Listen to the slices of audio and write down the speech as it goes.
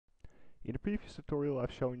In the previous tutorial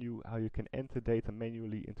I've shown you how you can enter data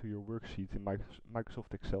manually into your worksheet in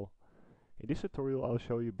Microsoft Excel. In this tutorial I'll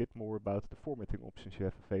show you a bit more about the formatting options you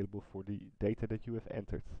have available for the data that you have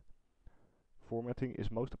entered. Formatting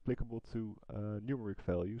is most applicable to numeric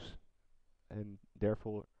values, and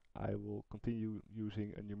therefore I will continue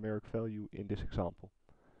using a numeric value in this example.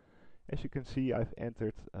 As you can see, I've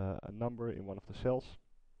entered a number in one of the cells,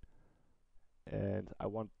 and I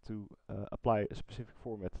want to apply a specific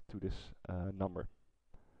format to this number.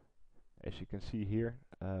 As you can see here,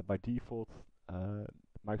 by default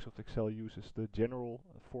Microsoft Excel uses the general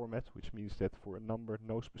format, which means that for a number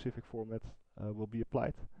no specific format will be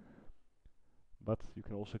applied. But you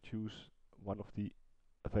can also choose one of the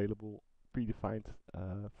available predefined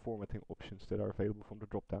formatting options that are available from the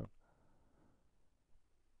drop-down.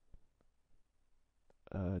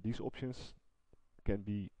 These options can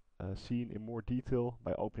be seen in more detail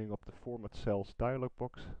by opening up the Format Cells dialog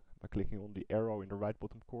box by clicking on the arrow in the right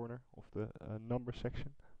bottom corner of the number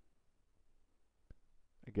section.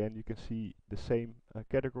 Again, you can see the same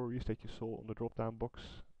categories that you saw on the drop-down box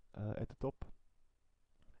at the top,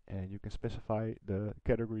 and you can specify the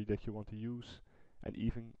category that you want to use and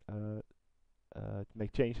even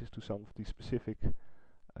make changes to some of the specific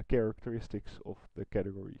characteristics of the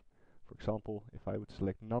category. For example, if I would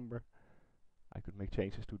select number, I could make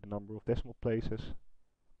changes to the number of decimal places,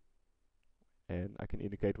 and I can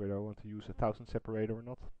indicate whether I want to use a thousand separator or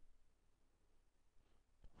not.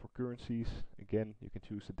 For currencies, again, you can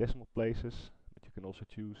choose the decimal places, but you can also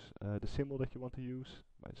choose the symbol that you want to use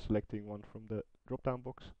by selecting one from the drop-down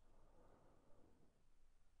box.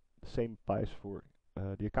 The same applies for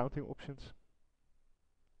the accounting options.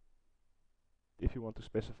 If you want to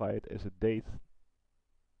specify it as a date,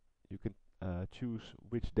 you can choose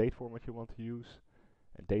which date format you want to use,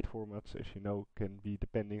 and date formats, as you know, can be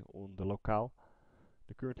depending on the locale.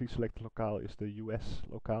 The currently selected locale is the US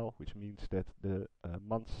locale, which means that the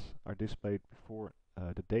months are displayed before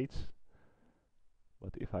the dates.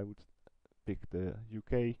 But if I would pick the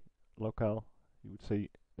UK locale, you would say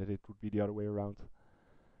that it would be the other way around.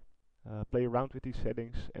 Play around with these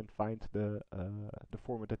settings and find the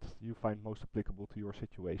format that you find most applicable to your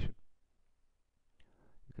situation.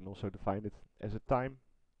 You can also define it as a time,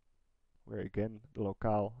 where again the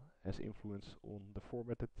locale has influence on the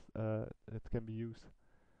format that can be used.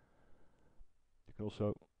 You can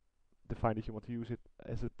also define that you want to use it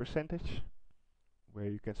as a percentage, where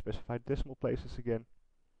you can specify decimal places again.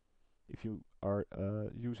 If you are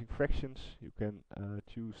using fractions, you can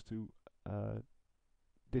choose to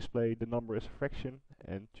display the number as a fraction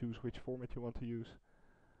and choose which format you want to use.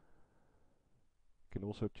 You can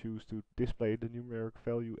also choose to display the numeric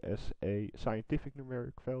value as a scientific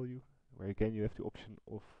numeric value, where again you have the option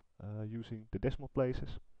of using the decimal places.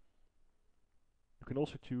 You can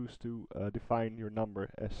also choose to define your number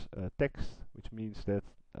as text, which means that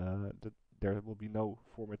there will be no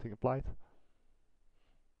formatting applied.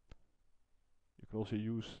 You can also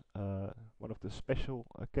use one of the special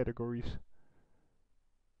categories,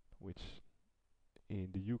 which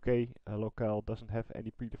in the UK locale doesn't have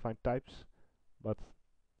any predefined types, but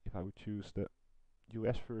if I would choose the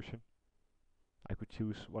US version, I could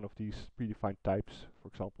choose one of these predefined types, for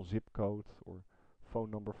example zip code or phone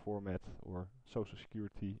number format or social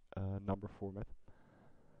security number format.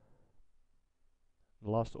 The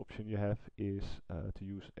last option you have is to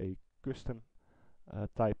use a custom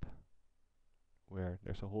type, where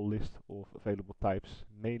there's a whole list of available types,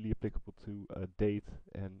 mainly applicable to date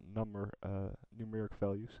and number numeric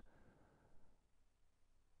values.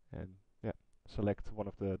 And yeah, select one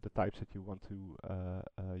of the types that you want to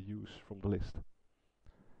use from the list.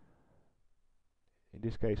 In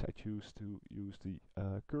this case I choose to use the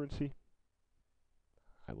currency.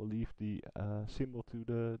 I will leave the symbol to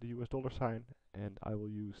the US dollar sign, and I will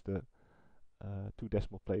use the 2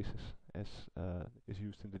 decimal places as is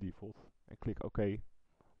used in the default, and click OK,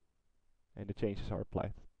 and the changes are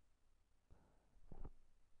applied.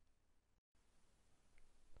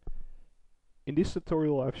 In this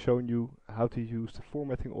tutorial I've shown you how to use the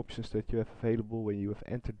formatting options that you have available when you have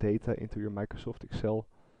entered data into your Microsoft Excel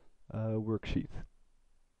worksheet.